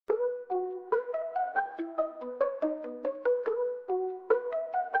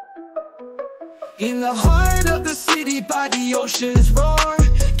In the heart of the city by the ocean's roar,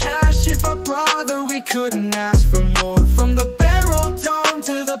 Kashif, our brother, we couldn't ask for more. From the barrel dome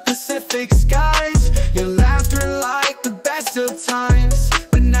to the Pacific skies, your laughter like the best of times.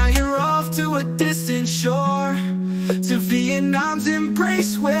 But now you're off to a distant shore, to Vietnam's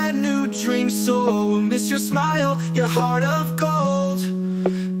embrace where new dreams soar. We'll miss your smile, your heart of gold,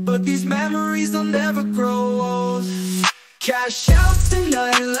 but these memories, they'll never grow old. Kashout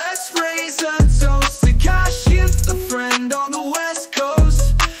tonight, let's raise a toast to Kashif, the friend on the west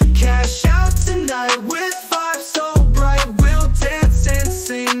coast. Kashout tonight with vibes so bright, we'll dance and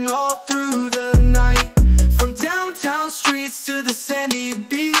sing all through the night. From downtown streets to the sandy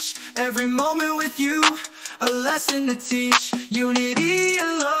beach, every moment with you, a lesson to teach. Unity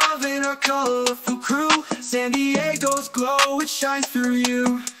and love in our colorful crew. San Diego's glow, it shines through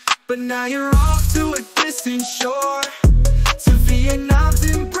you. But now you're off to a distant shore, to Vietnam's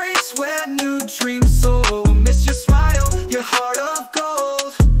embrace where new dreams soar. Miss your smile, your heart of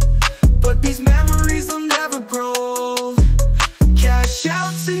gold, but these memories will never grow old.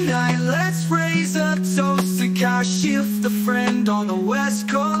 Kashout tonight, let's raise a toast to Kashif, the friend on the west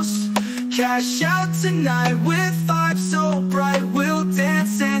coast. Kashout tonight with vibes so bright, we'll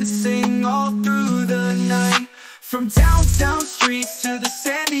dance and sing all through the night. From downtown streets to the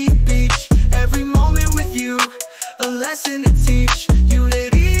sandy beach, every moment with you, a lesson to teach.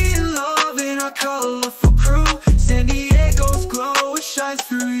 Unity and love in our colorful crew. San Diego's glow, it shines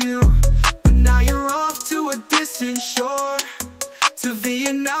through you. But now you're off to a distant shore, to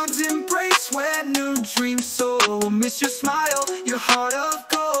Vietnam's embrace where new dreams soar. We'll miss your smile, your heart of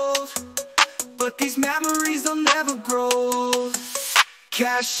gold, but these memories, they'll never grow old.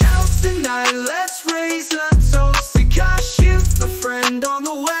 Kashout tonight, let's raise a toast to Kashif, the friend on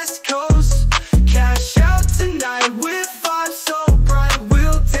the west coast. Kashout tonight with vibes so bright,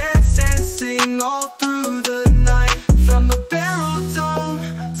 we'll dance and sing all through the night. From the barrel dome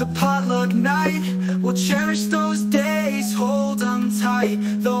to potluck night, we'll cherish those days, hold them tight.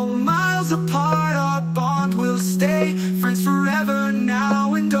 Though miles apart, our bond will stay, friends forever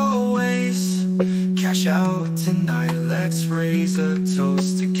now and always. Kashout tonight, let's raise a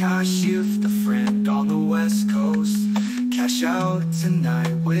toast to Kashif, the friend on the west coast. Kashout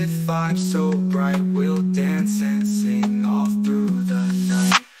tonight with vibes so bright, we'll dance and sing all through the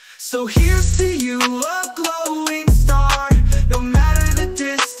night. So here's to you, a glowing